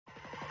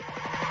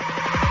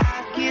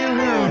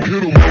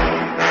What's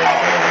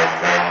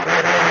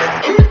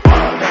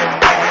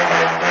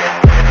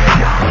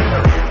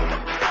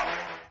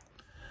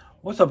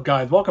up,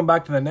 guys? Welcome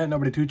back to the Net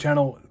Number 2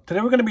 channel. Today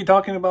we're going to be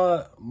talking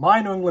about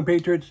my New England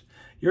Patriots,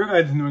 your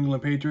guys' New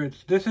England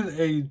Patriots. This is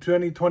a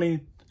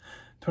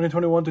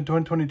 2021 to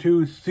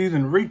 2022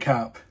 season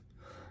recap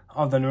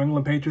of the New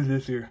England Patriots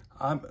this year.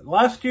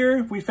 Last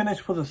year, we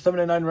finished with a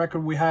 7-9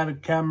 record. We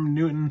had Cam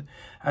Newton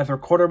as our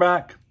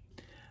quarterback.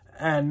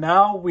 And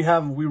now we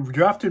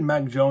drafted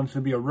Mac Jones to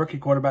be a rookie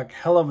quarterback.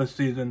 Hell of a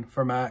season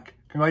for Mac.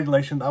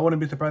 Congratulations. I wouldn't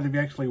be surprised if he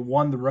actually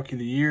won the Rookie of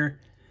the Year.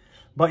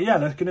 But yeah,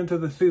 let's get into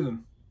the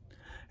season.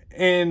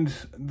 And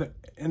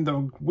in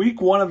the week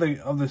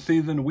 1 of the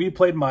season, we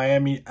played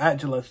Miami at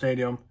Gillette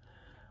Stadium.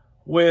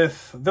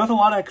 There's a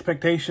lot of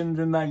expectations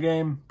in that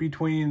game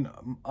between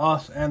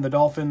us and the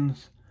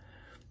Dolphins.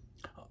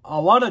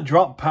 A lot of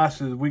drop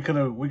passes we could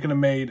have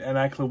made and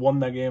actually won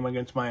that game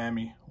against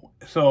Miami.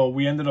 So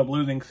we ended up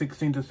losing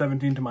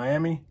 16-17 to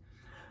Miami.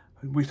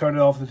 We started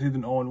off the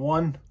season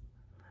 0-1.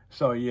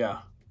 So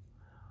yeah,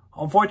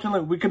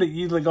 unfortunately, we could have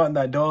easily gotten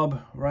that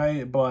dub,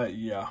 right? But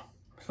yeah,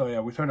 so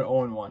yeah, we started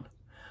 0-1.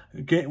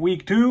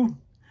 Week 2,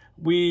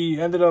 we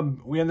ended up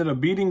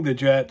beating the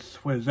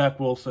Jets with Zach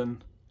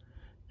Wilson,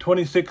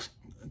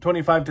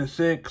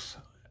 25-6,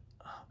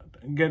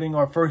 getting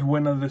our first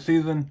win of the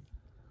season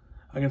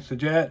against the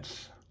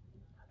Jets,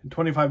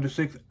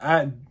 25-6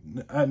 at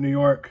New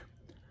York.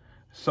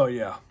 So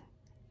yeah,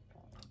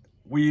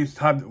 we're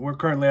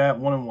currently at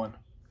 1-1.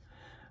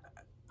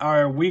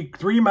 Our week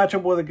 3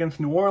 matchup was against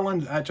New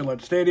Orleans at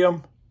Gillette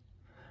Stadium.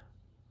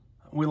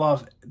 We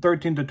lost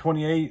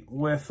 13-28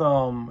 with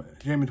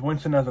Jameis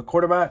Winston as a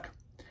quarterback.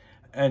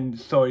 And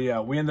so,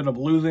 yeah, we ended up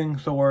losing.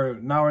 So we're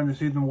now in the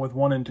season with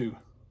 1-2.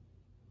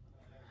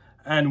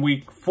 And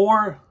week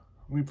 4,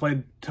 we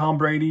played Tom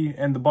Brady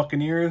and the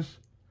Buccaneers.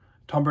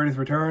 Tom Brady's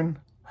return.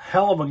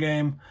 Hell of a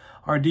game.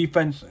 Our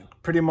defense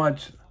pretty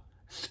much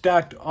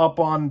stacked up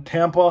on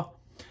Tampa.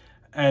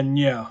 And,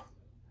 yeah.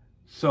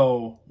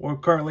 So we're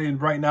currently,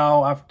 right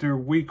now, after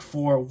week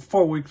 4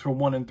 weeks, we're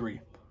 1-3.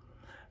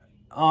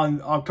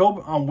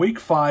 On week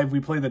 5, we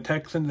played the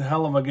Texans.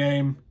 Hell of a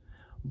game.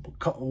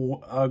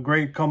 A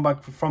great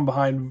comeback from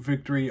behind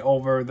victory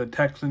over the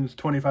Texans,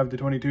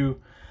 25-22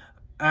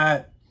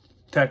 at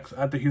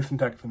the Houston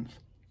Texans.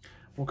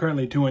 We're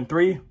currently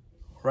 2-3,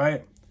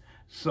 right?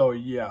 So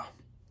yeah.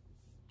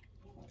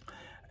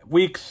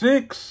 Week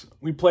 6,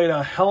 we played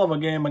a hell of a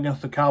game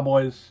against the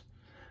Cowboys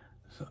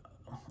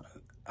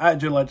at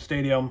Gillette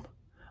Stadium.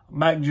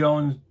 Mac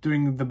Jones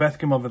doing the best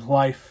game of his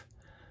life,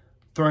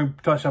 throwing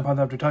touchdown pass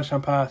after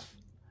touchdown pass.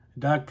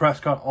 Dak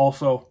Prescott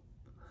also.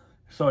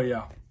 So,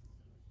 yeah.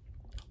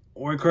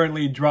 We're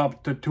currently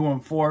dropped to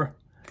 2-4.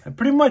 And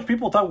pretty much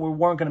people thought we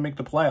weren't going to make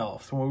the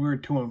playoffs when we were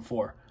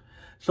 2-4.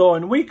 So,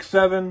 in week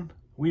 7,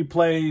 we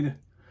played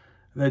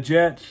the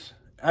Jets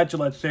at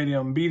Gillette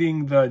Stadium,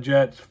 beating the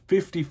Jets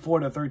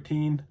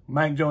 54-13.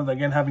 Mac Jones,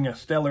 again, having a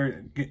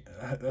stellar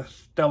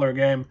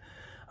game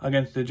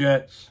against the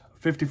Jets.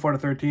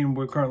 54-13.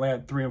 We're currently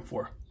at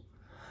 3-4.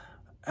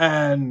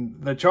 And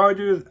the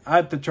Chargers,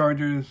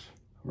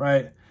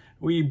 right,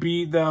 we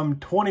beat them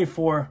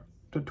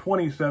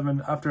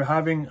 24-27 after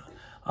having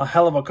a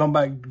hell of a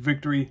comeback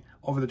victory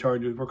over the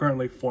Chargers. We're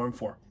currently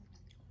 4-4.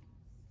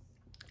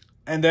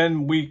 And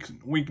then week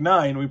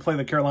 9, we play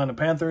the Carolina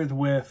Panthers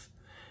with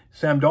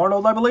Sam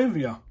Darnold, I believe,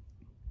 yeah.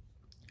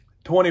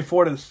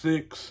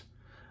 24-6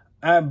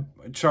 at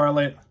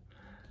Charlotte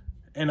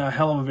in a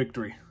hell of a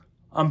victory.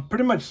 I'm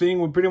pretty much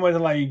seeing we pretty much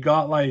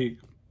got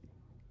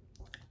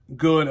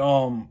good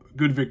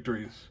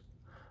victories,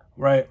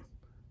 right?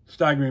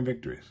 Staggering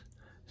victories.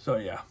 So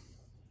yeah.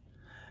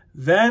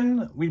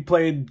 Then we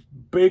played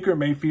Baker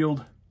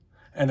Mayfield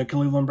and the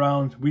Cleveland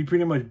Browns. We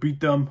pretty much beat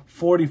them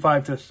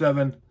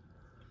 45-7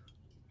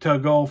 to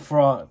have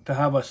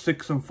a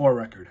 6-4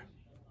 record.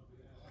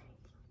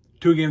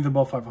 2 games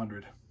above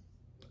 500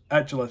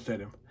 at Gillette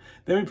Stadium.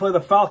 Then we play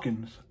the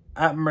Falcons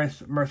at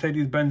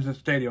Mercedes-Benz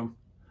Stadium.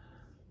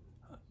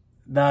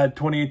 That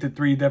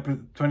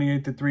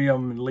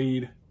 28-3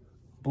 lead.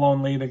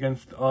 Blown lead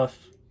against us,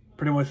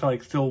 pretty much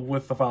still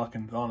with the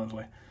Falcons,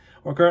 honestly.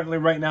 We're currently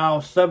right now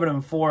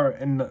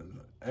 7-4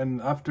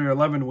 and after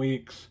 11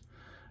 weeks,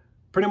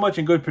 pretty much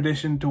in good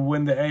position to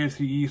win the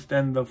AFC East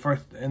and the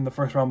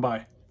first round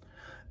bye.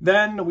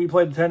 Then we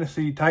played the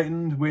Tennessee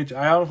Titans, which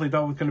I honestly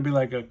thought was going to be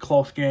a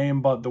close game,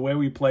 but the way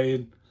we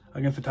played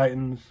against the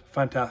Titans,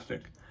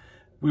 fantastic.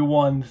 We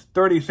won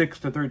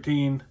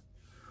 36-13.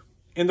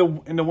 In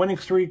the winning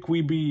streak,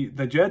 we beat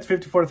the Jets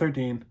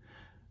 54-13.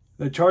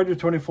 The Chargers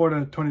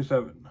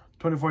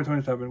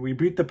 24-27. We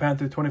beat the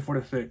Panthers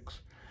 24-6.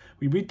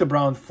 We beat the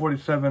Browns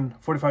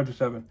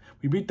 45-7.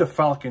 We beat the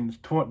Falcons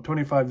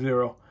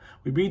 25-0.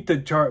 We beat the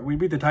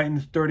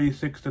Titans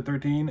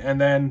 36-13, and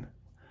then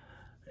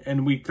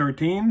in week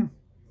 13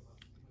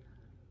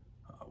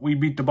 we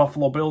beat the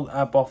Buffalo Bills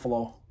at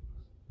Buffalo.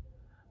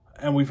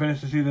 And we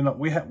finished the season up.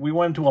 We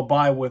went to a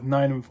bye with a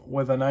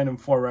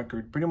 9-4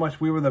 record. Pretty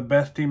much we were the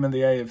best team in the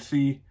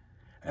AFC.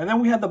 And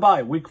then we had the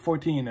bye, week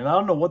 14. And I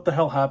don't know what the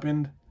hell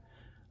happened.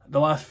 the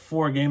last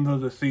 4 games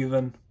of the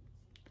season.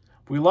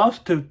 We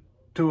lost to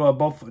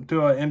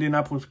an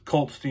Indianapolis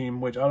Colts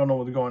team, which I don't know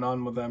what's going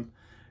on with them,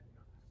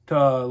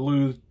 to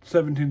lose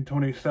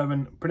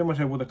 17-27, pretty much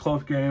with a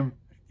close game,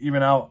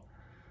 even out.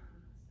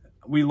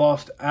 We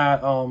lost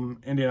at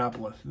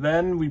Indianapolis.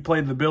 Then we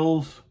played the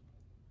Bills,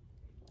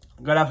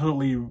 got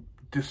absolutely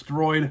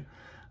destroyed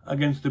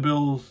against the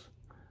Bills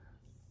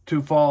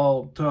to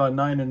fall to a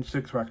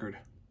 9-6 record.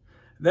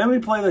 Then we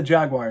play the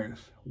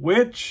Jaguars,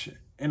 which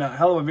in a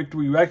hell of a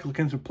victory, we actually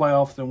clinched the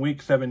playoffs in Week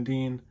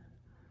 17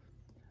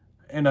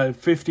 in a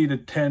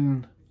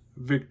 50-10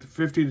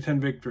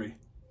 victory,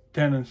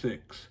 10-6.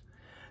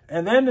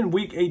 And then in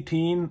Week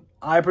 18,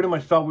 I pretty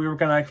much thought we were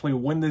going to actually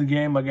win this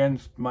game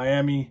against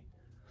Miami,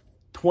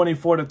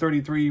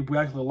 24-33. We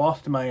actually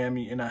lost to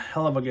Miami in a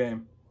hell of a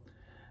game.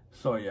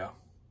 So yeah,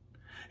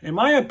 in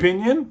my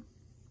opinion,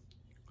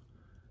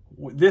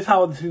 this is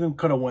how the season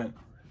could have went.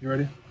 You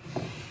ready?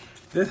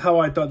 This is how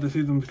I thought the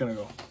season was going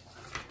to go.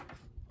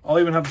 I'll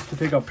even have to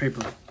take out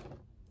paper.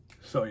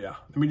 So yeah,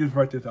 let me just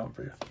write this down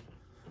for you.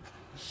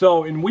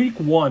 So in Week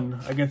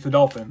 1 against the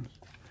Dolphins,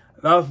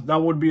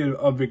 that would be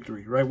a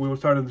victory, right? We would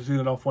start the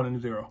season off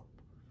 1-0.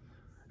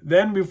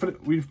 Then we could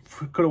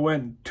have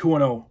went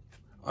 2-0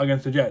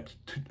 against the Jets.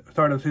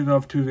 Started the season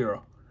off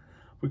 2-0.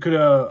 We could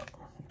have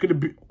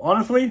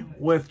honestly,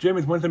 with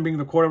Jameis Winston being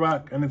the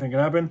quarterback, anything can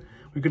happen.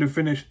 We could have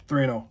finished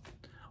 3-0,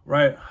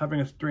 right?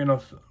 Having a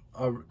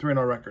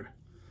 3-0 record.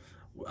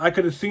 I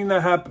could have seen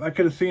that happen. I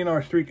could have seen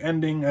our streak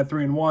ending at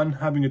 3-1,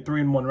 having a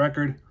 3-1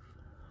 record,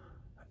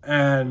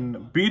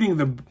 and beating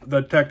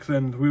the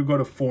Texans. We would go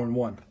to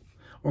 4-1.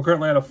 We're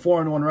currently at a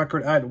 4-1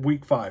 record at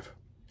Week 5.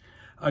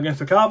 Against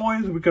the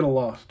Cowboys, we could have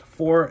lost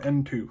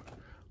 4-2.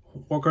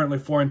 We're currently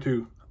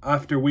 4-2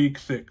 after Week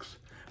 6.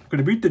 We could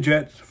have beat the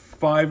Jets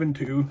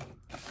 5-2,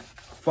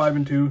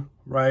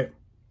 right?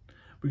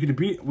 We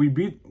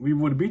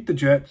would have beat the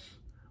Jets.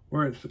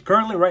 We're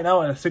currently right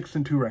now at a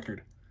 6-2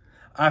 record.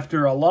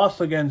 After a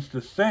loss against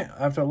the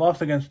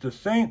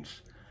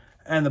Saints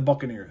and the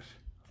Buccaneers,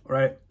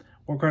 right?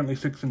 We're currently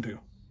 6-2,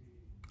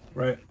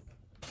 right?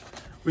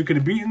 We could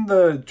have beaten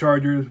the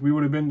Chargers. We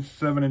would have been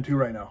 7-2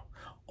 right now.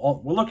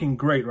 We're looking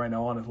great right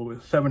now, honestly,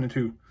 with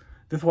 7-2.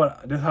 This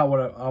is how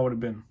I would have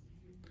been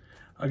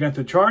against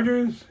the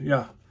Chargers.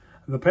 Yeah,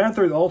 the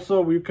Panthers also.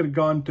 We could have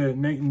gone to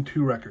an 8-2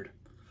 record,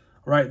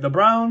 right? The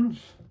Browns,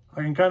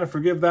 I can kind of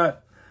forgive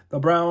that. The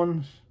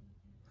Browns,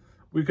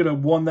 we could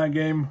have won that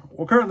game.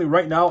 We're currently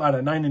right now at a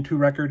 9-2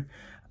 record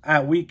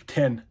at Week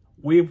 10.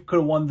 We could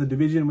have won the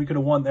division. We could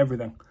have won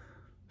everything.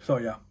 So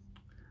yeah,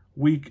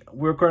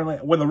 we're currently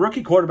with a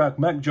rookie quarterback,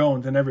 Mac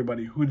Jones, and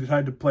everybody who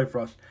decided to play for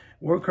us.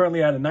 We're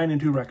currently at a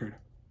 9-2 record,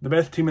 the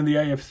best team in the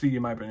AFC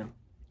in my opinion,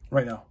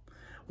 right now.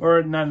 We're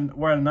at a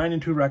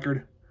 9-2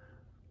 record,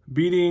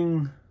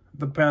 beating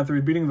the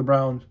Panthers, beating the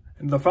Browns,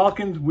 and the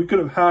Falcons. We could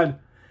have had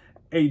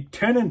a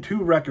 10-2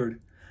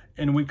 record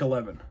in Week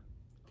 11,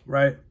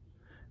 right?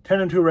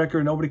 10-2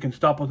 record. Nobody can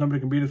stop us. Nobody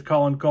can beat us.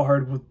 Colin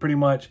Cowherd was pretty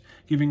much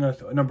giving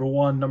us number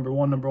one,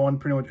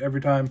 pretty much every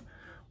time.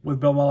 With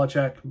Bill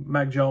Belichick,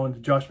 Mac Jones,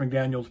 Josh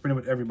McDaniels, pretty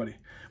much everybody.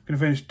 We're going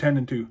to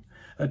finish 10-2.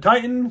 The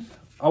Titans,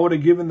 I would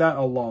have given that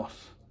a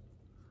loss.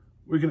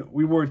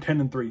 We were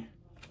 10-3.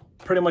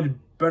 Pretty much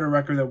better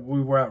record that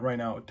we were at right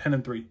now,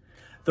 10-3.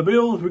 The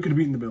Bills, we could have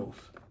beaten the Bills.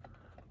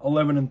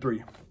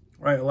 11-3.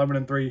 Right,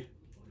 11-3.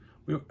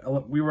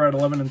 We were at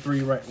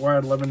 11-3, right? We're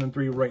at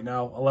 11-3 right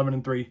now,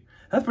 11-3.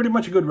 That's pretty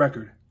much a good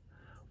record.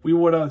 We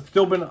would have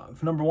still been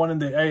number 1 in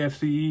the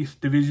AFC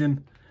East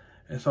division.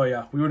 And so,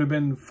 yeah, we would have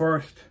been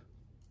first.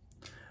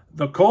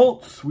 The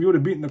Colts, we would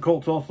have beaten the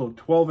Colts also,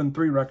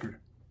 12-3 record,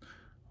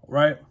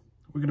 right?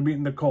 We could have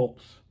beaten the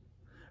Colts.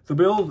 The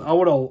Bills, I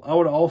would have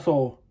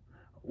also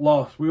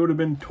lost. We would have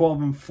been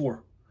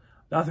 12-4.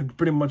 That's a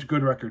pretty much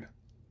good record.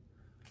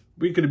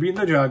 We could have beaten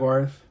the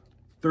Jaguars,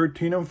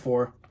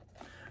 13-4,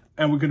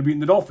 and we could have beaten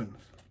the Dolphins,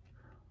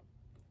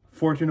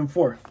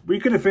 14-4. We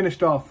could have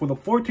finished off with a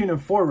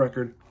 14-4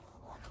 record,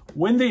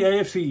 win the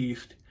AFC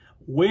East,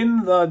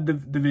 win the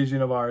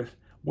division of ours,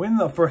 win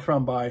the first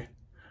round bye.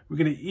 We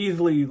could have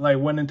easily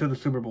went into the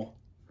Super Bowl,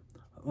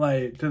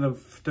 to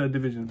the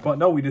division. But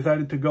no, we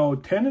decided to go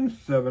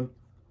 10-7,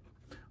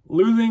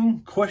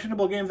 losing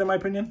questionable games in my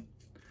opinion.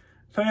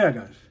 So yeah,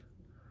 guys,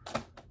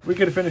 we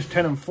could have finished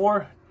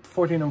 10-4,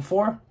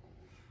 14-4.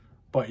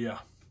 But yeah,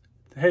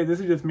 hey, this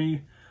is just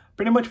me.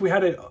 Pretty much, we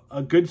had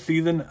a good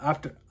season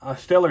after a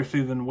stellar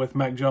season with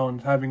Mac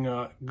Jones having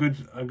a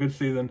good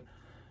season.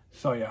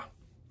 So yeah.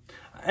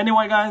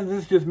 Anyway, guys,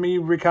 this is just me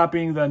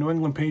recapping the New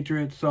England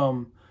Patriots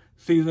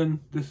season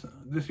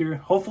this year.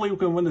 Hopefully we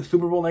can win the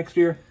Super Bowl next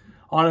year.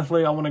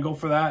 Honestly, I want to go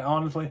for that,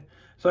 honestly.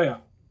 So yeah.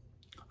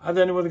 As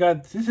anyway,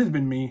 guys, this has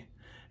been me.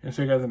 And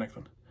see you guys in the next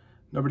one.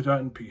 Nobody out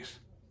in peace.